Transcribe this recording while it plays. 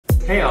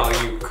Hey all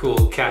you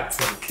cool cats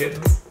and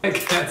kittens. I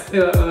can't say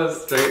that with a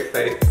straight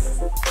face.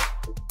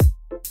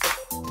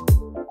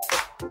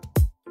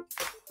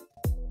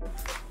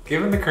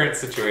 Given the current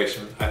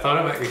situation, I thought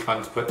it might be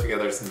fun to put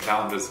together some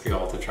challenges for you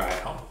all to try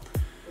at home.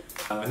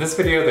 In this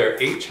video there are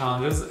 8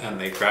 challenges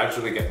and they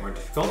gradually get more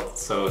difficult,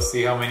 so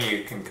see how many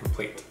you can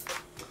complete.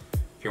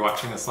 If you're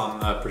watching this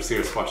on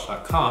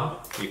pursuersquash.com,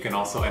 you can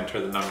also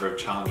enter the number of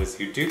challenges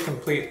you do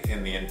complete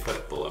in the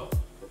input below.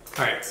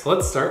 Alright, so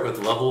let's start with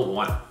level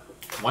 1,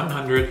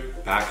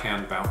 100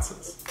 backhand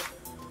bounces.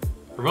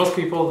 For most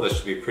people, this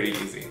should be pretty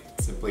easy.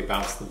 Simply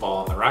bounce the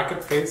ball on the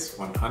racket face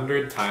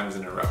 100 times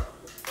in a row.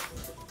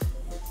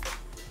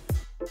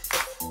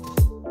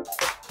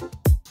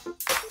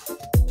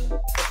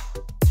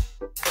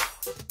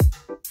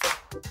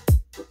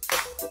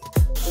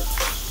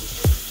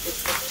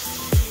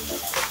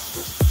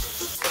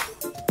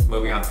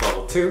 Moving on to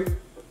level 2,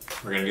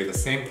 we're going to do the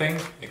same thing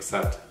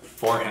except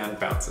forehand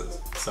bounces.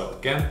 So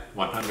again,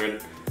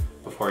 100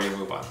 before you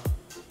move on.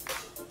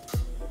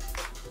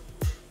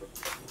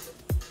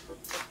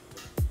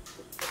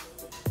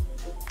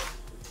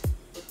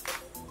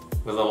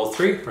 With level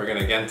 3, we're going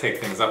to again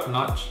take things up a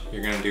notch.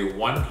 You're going to do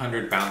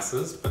 100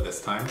 bounces, but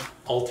this time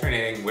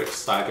alternating which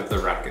side of the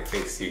racket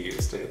face you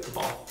use to hit the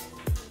ball.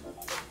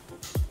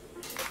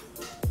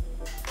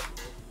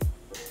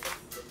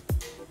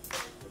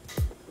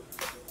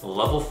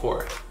 Level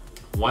 4,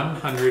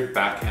 100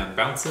 backhand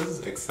bounces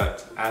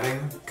except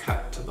adding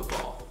cut to the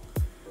ball.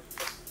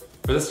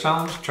 For this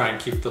challenge, try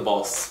and keep the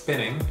ball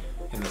spinning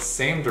in the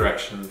same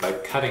direction by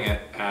cutting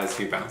it as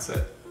you bounce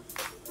it.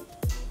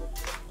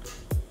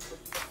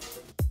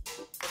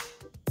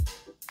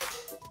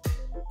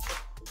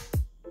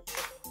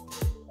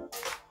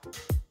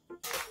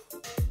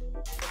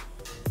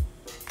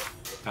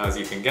 Now, as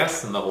you can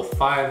guess, in level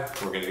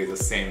 5, we're going to do the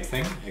same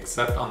thing,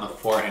 except on the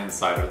forehand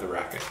side of the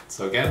racket.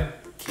 So again,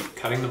 keep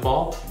cutting the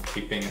ball and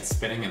keeping it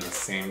spinning in the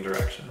same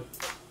direction.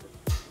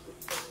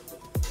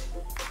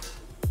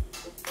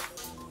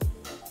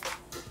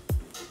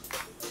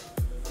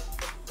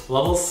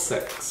 Level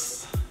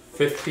 6,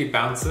 50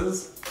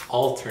 bounces,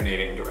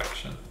 alternating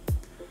direction.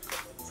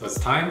 So it's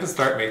time to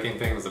start making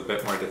things a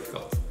bit more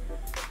difficult.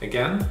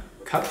 Again,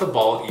 cut the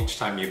ball each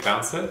time you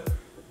bounce it,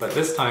 but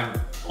this time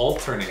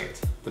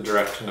alternate the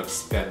direction of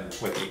spin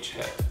with each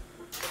hit.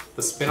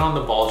 The spin on the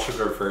ball should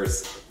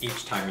reverse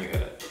each time you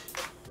hit it.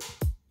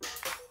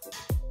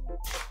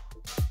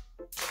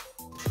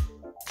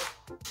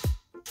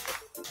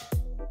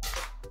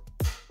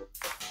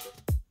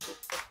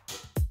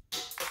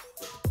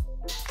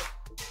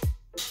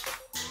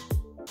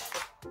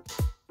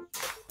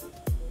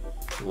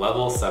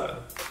 Level 7,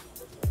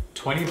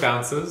 20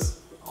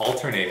 bounces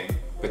alternating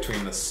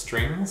between the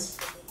strings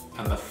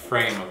and the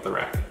frame of the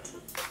racket.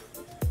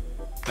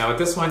 Now with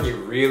this one, you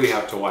really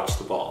have to watch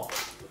the ball.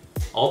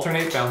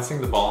 Alternate bouncing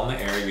the ball in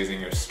the air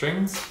using your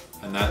strings,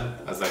 and then,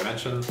 as I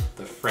mentioned,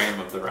 the frame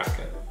of the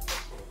racket.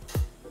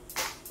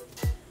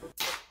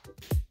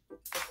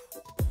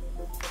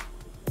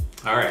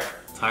 Alright,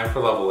 time for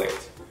level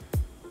 8.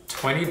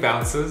 20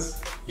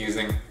 bounces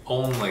using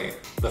only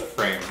the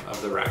frame of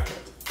the racket.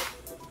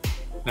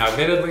 Now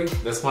admittedly,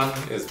 this one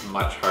is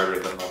much harder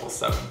than level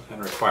 7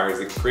 and requires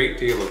a great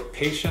deal of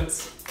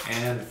patience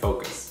and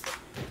focus.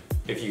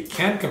 If you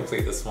can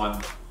complete this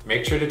one,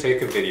 make sure to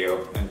take a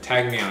video and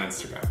tag me on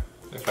Instagram.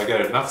 If I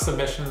get enough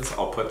submissions,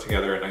 I'll put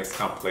together a nice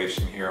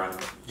compilation here on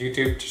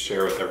YouTube to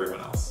share with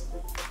everyone else.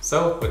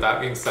 So with that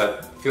being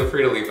said, feel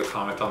free to leave a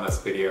comment on this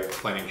video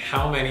explaining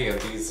how many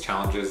of these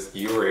challenges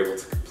you were able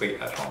to complete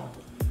at home.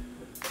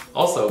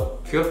 Also,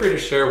 feel free to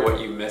share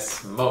what you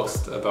miss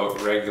most about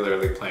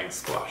regularly playing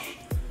squash.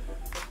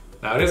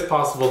 Now it is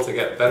possible to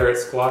get better at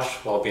squash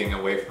while being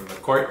away from the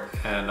court,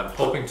 and I'm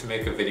hoping to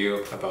make a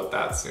video about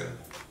that soon.